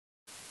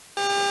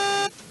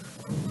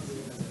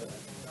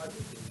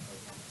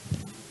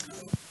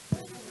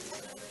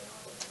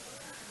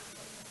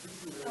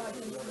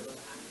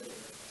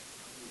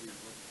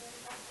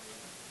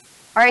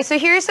right, so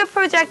here's a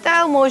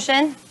projectile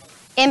motion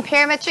in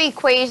parametric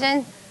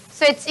equation.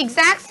 So it's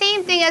exact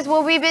same thing as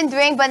what we've been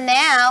doing, but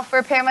now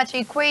for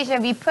parametric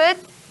equation, we put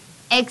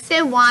x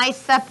and y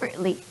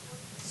separately.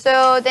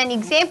 So then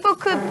example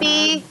could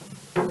be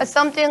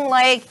something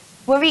like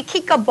when we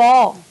kick a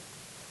ball,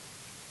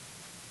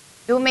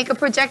 it will make a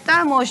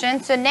projectile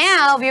motion. So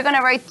now we're going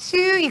to write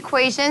two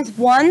equations,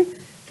 one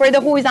for the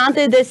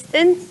horizontal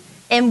distance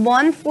and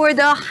one for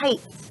the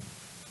height.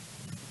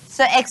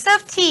 So x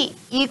of t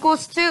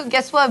equals to,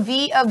 guess what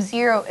v of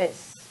 0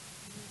 is?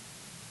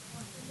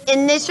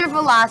 Initial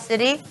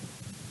velocity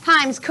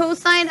times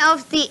cosine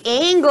of the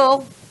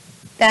angle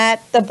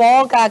that the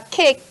ball got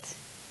kicked,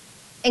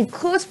 in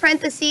close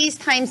parentheses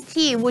times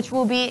t, which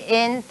will be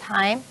in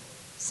time,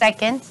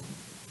 seconds.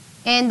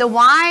 And the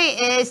y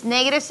is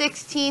negative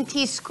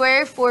 16t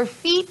squared for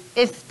feet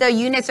if the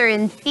units are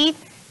in feet.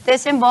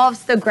 This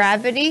involves the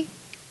gravity,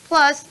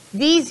 plus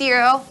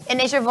v0,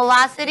 initial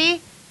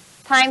velocity,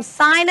 times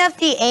sine of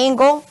the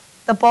angle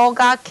the ball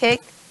got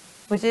kicked,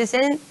 which is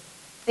in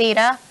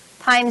theta,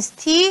 times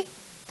t,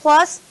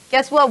 plus,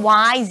 guess what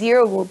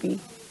y0 will be?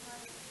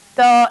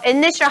 The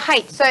initial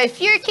height. So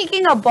if you're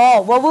kicking a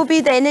ball, what will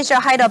be the initial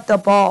height of the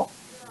ball?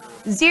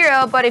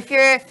 0, but if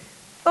you're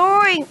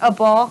throwing a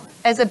ball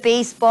as a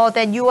baseball,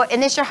 then your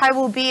initial height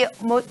will be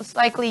most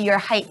likely your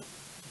height.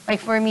 Like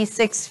for me,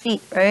 6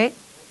 feet, right?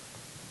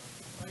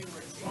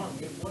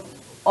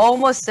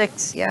 Almost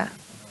 6, yeah.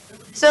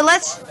 So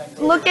let's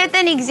look at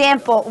an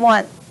example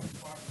 1.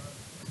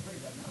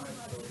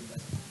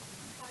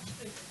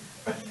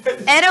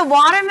 At a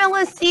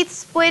watermelon seed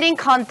splitting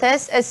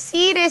contest, a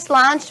seed is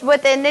launched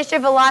with an initial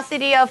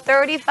velocity of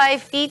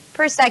 35 feet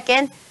per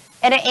second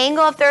at an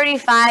angle of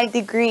 35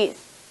 degrees.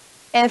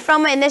 And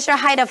from an initial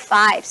height of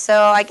 5. So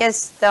I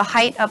guess the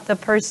height of the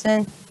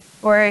person,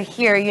 or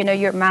here, you know,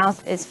 your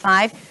mouth is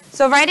 5.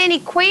 So write an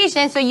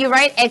equation. So you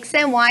write x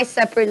and y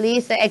separately.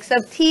 So x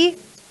of t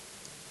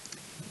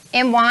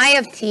and y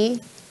of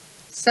t.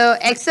 So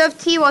x of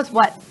t was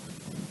what?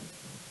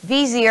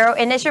 v0,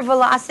 initial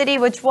velocity,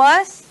 which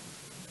was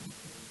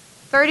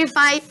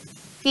 35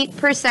 feet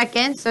per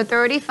second, so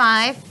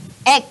 35,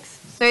 x,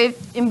 so it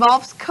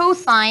involves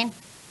cosine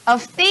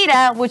of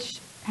theta, which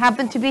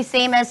happened to be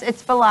same as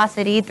its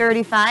velocity,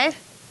 35.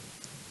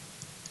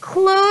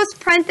 Close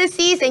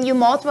parentheses, and you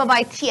multiply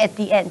by t at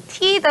the end.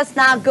 T does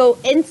not go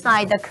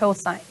inside the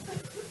cosine.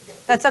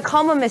 That's a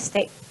common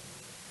mistake.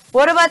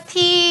 What about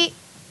t,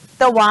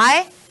 the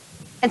y?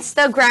 It's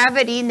the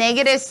gravity,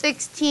 negative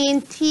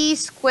 16t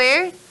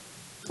squared,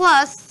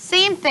 plus,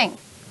 same thing.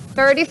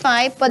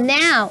 35, but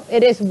now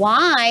it is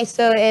y,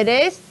 so it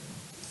is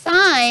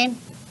sine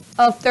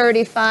of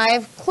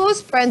 35, close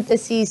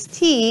parentheses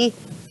t,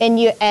 and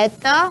you add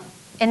the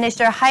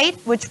initial height,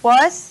 which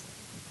was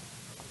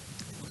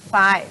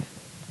 5.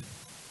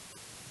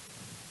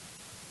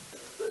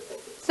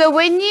 So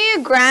when you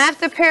graph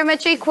the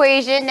parametric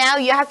equation, now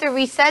you have to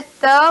reset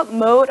the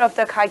mode of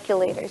the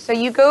calculator. So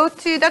you go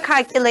to the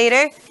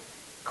calculator,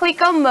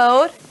 click on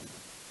mode,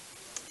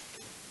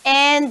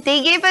 and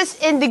they gave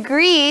us in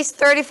degrees,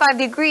 35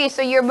 degrees.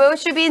 So your mode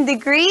should be in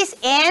degrees,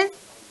 and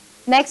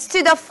next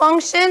to the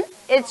function,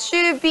 it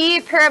should be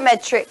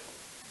parametric.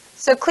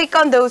 So click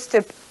on those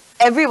two.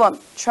 Everyone,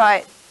 try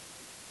it.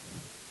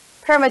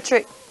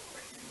 Parametric.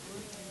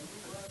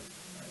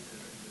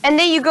 And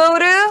then you go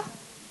to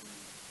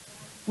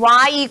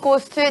y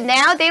equals to,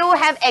 now they will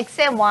have x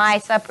and y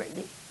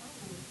separately.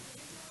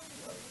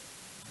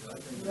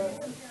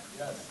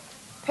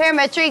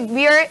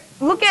 Parametric,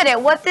 look at it.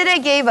 What did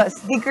it give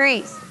us?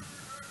 Degrees.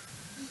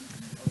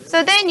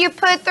 So then you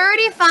put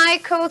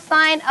 35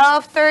 cosine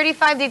of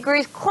 35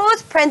 degrees,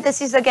 close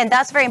parentheses again.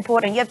 That's very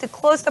important. You have to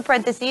close the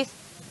parentheses.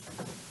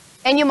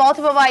 And you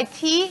multiply by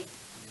t.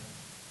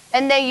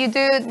 And then you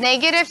do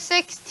negative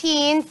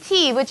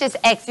 16t, which is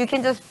x. You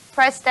can just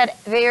press that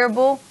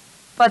variable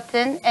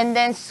button and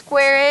then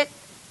square it,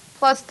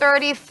 plus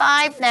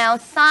 35 now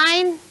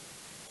sine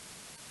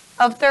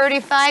of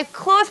 35,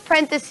 close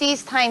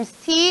parentheses times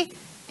t,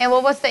 and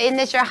what was the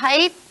initial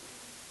height?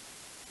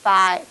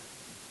 5.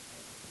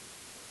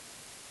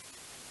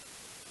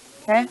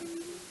 Okay?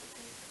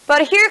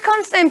 But here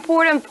comes the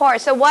important part.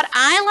 So what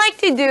I like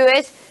to do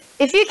is,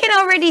 if you can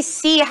already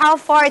see how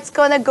far it's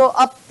going to go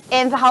up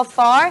and how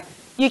far,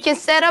 you can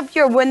set up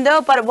your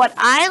window. But what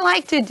I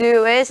like to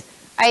do is,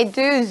 I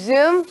do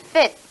zoom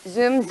fit,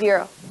 zoom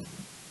 0.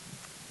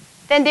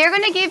 Then they're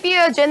going to give you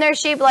a general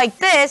shape like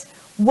this.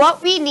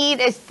 What we need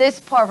is this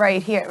part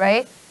right here,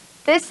 right?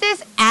 This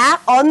is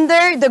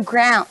under the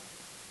ground.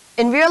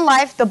 In real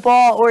life, the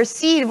ball or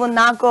seed will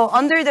not go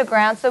under the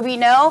ground. So we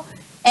know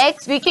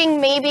x, we can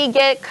maybe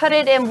cut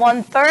it in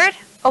 1/3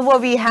 of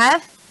what we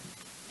have.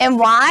 And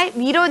y,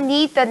 we don't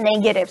need the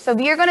negative. So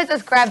we are going to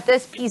just grab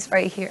this piece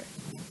right here.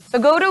 So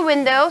go to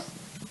Windows.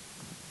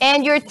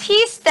 And your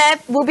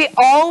t-step will be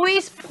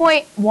always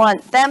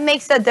 0.1. That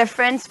makes a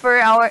difference for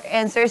our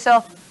answer.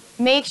 So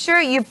make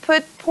sure you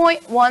put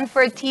 0.1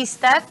 for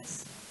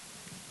t-steps.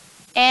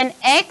 And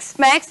x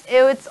max,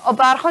 it's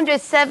about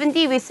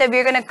 170. We said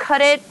we're going to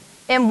cut it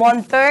and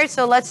 1/3.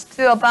 So let's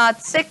do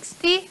about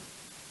 60.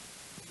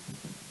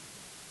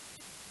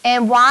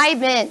 And y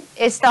min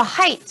is the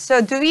height.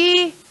 So do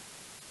we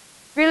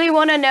really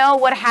want to know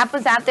what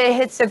happens after it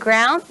hits the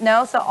ground?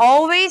 No. So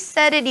always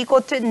set it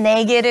equal to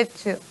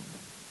 -2.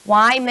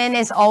 Y min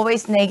is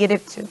always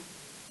 -2.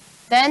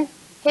 Then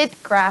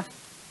hit graph.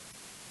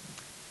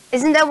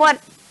 Isn't that what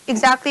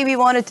exactly we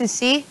wanted to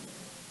see?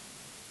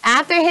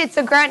 After it hits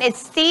the ground, it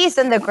stays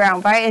on the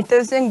ground, right? It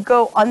doesn't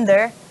go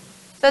under.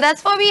 So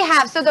that's what we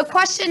have. So the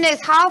question is,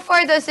 how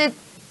far does it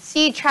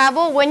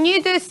travel? When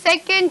you do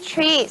second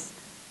trace,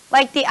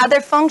 like the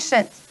other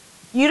functions,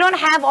 you don't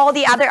have all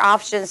the other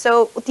options.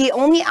 So the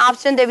only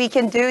option that we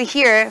can do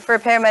here for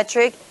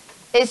parametric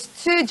is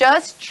to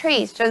just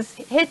trace. Just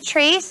hit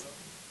trace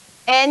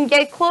and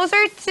get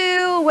closer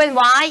to when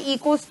y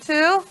equals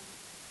to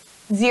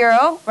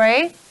 0,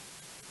 right?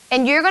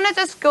 And you're going to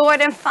just go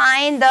ahead and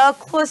find the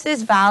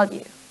closest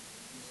value.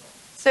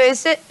 So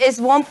is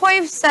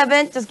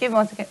 1.7, just give me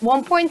 1 second,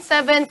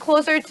 1.7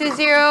 closer to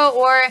 0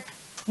 or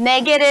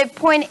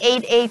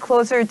 -0.88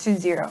 closer to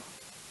 0?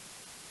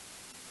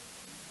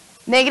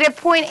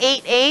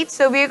 -0.88,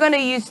 so we're going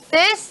to use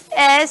this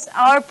as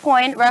our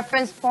point,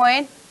 reference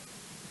point.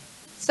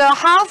 So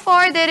how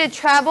far did it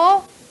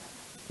travel?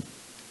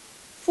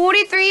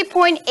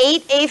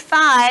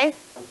 43.885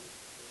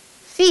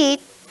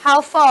 feet.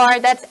 How far?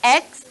 That's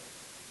x.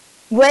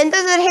 When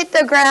does it hit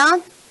the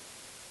ground?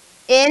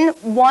 In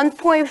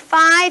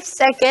 1.5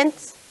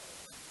 seconds.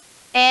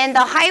 And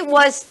the height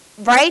was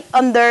right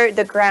under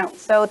the ground.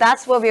 So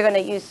that's what we're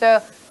going to use.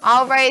 So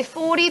I'll write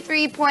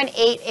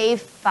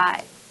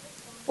 43.885.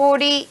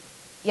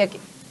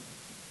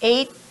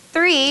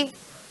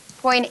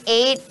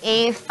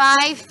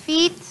 83.885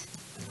 feet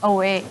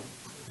away.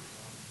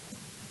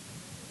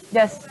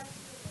 Yes.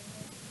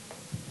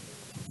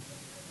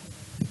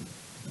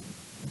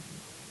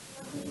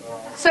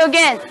 So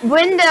again,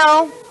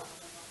 window,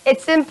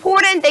 it's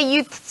important that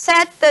you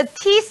set the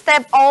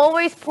t-step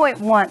always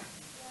 0.1.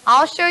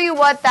 I'll show you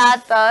what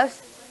that does.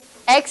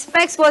 X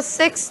max was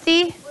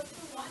 60.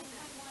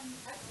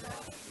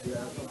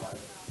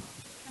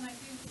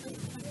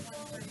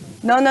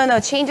 No,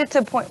 change it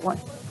to 0.1.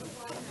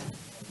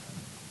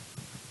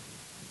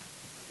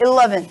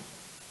 11.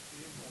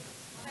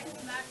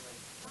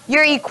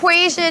 Your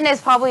equation is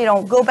probably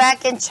wrong. Go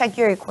back and check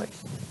your equation.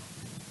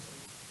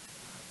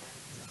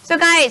 So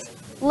guys,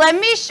 let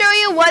me show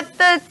you what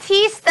the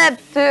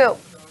t-steps do.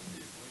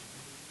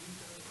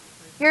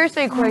 Here's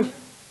the equation.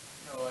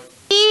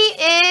 T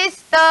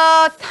is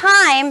the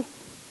time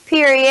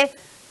period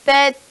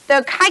that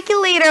the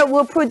calculator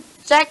will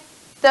project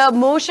the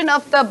motion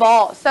of the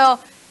ball. So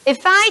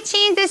if I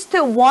change this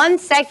to 1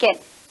 second,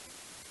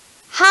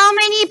 how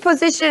many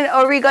positions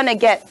are we going to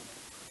get?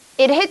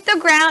 It hit the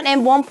ground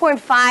in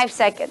 1.5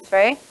 seconds,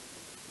 right?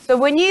 So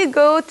when you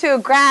go to a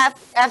graph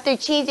after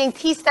changing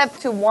t-step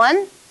to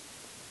 1,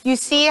 you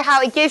see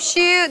how it gives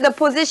you the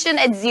position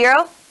at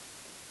 0,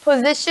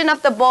 position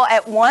of the ball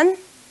at 1,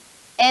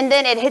 and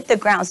then it hit the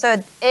ground.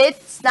 So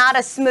it's not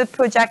a smooth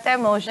projectile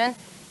motion.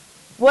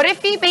 What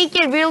if we make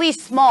it really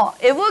small?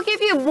 It will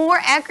give you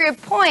more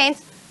accurate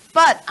points,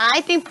 but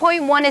I think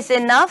 0.1 is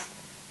enough.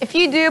 If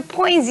you do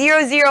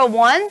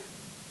 0.001,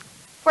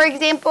 for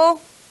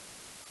example,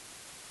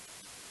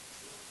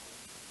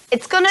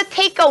 it's going to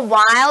take a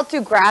while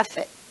to graph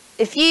it.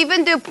 If you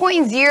even do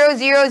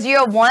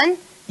 0.0001,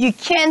 you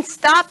can't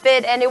stop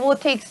it and it will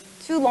take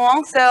too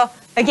long. So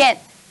again,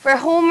 for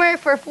homework,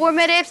 for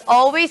formatives,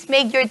 always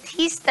make your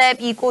t-step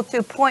equal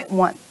to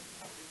 0.1.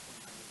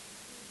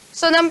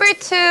 So number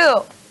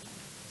 2,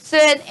 so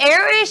an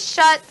arrow is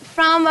shot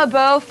from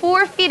above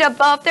 4 feet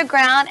above the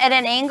ground at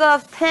an angle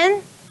of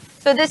 10.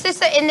 So this is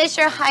the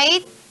initial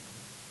height.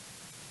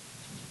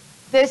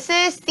 This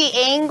is the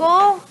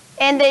angle,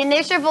 and the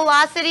initial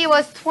velocity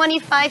was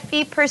 25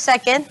 feet per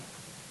second.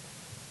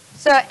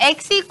 So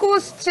x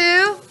equals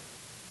to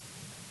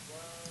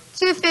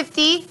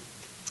 250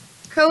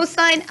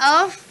 cosine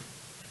of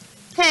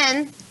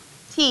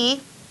 10t,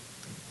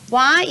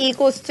 y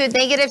equals to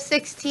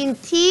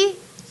 -16t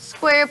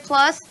squared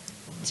plus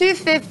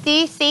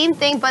 250, same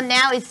thing, but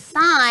now it's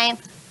sine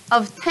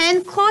of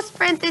 10 close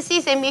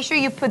parentheses, and make sure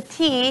you put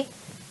t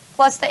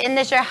plus the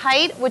initial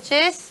height, which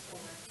is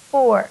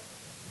 4.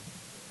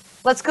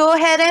 Let's go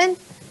ahead and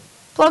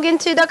plug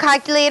into the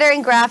calculator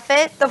and graph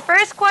it. The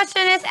first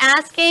question is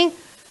asking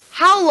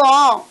how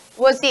long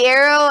was the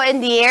arrow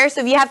in the air,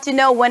 so we have to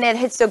know when it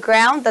hits the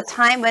ground, the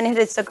time when it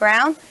hits the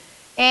ground.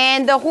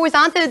 And the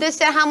horizontal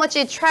distance, how much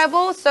it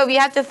travels, so we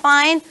have to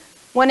find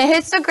when it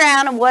hits the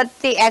ground what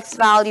the x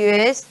value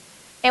is.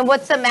 And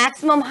what's the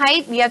maximum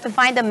height? We have to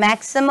find the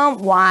maximum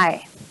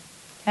y.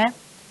 Okay?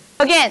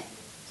 Again,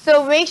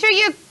 so make sure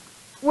your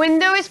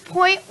window is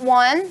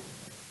 0.1,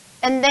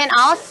 and then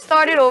I'll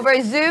start it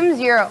over, zoom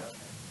 0.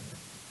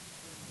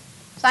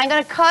 So I'm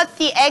going to cut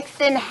the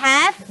x in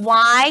half,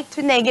 y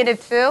to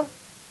 -2.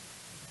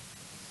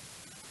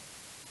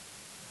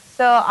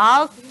 So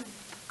I'll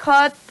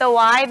cut the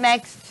y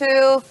max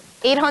to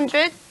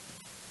 800,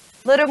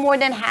 little more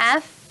than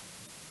half.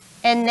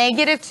 and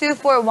 -2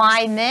 for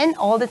y min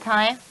all the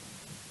time.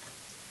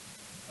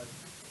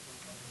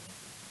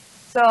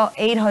 So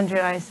 800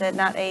 I said,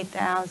 not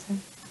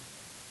 8,000.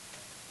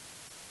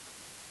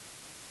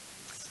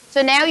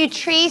 So now you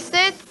trace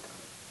it.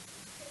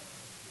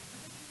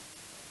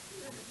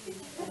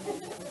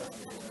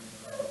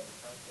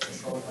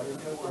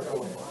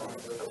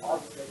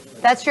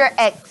 That's your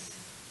x.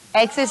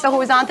 X is the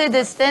horizontal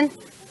distance.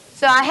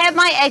 So I have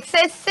my x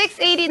at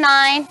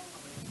 689.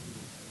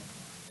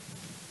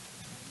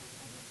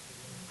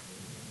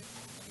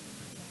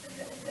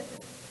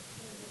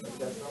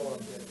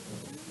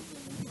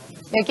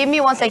 Now give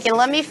me 1 second.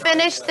 Let me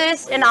finish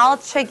this and I'll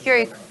check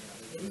your.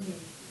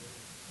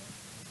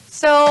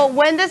 So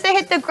when does it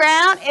hit the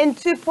ground? In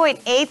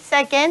 2.8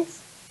 seconds.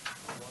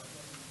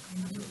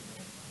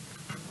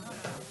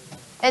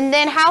 And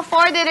then how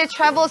far did it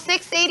travel?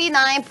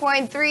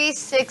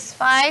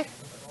 689.365.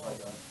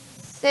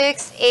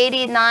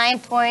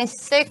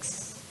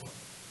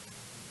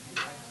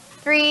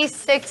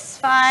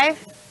 689.6365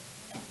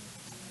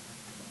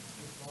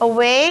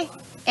 away.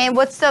 And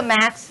what's the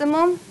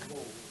maximum?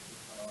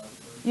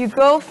 You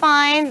go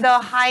find the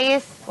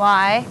highest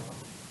y,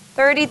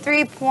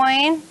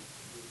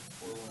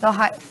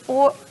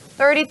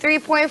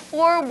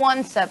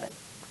 33.417.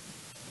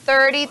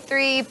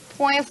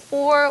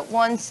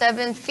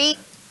 33.417 feet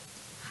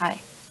high.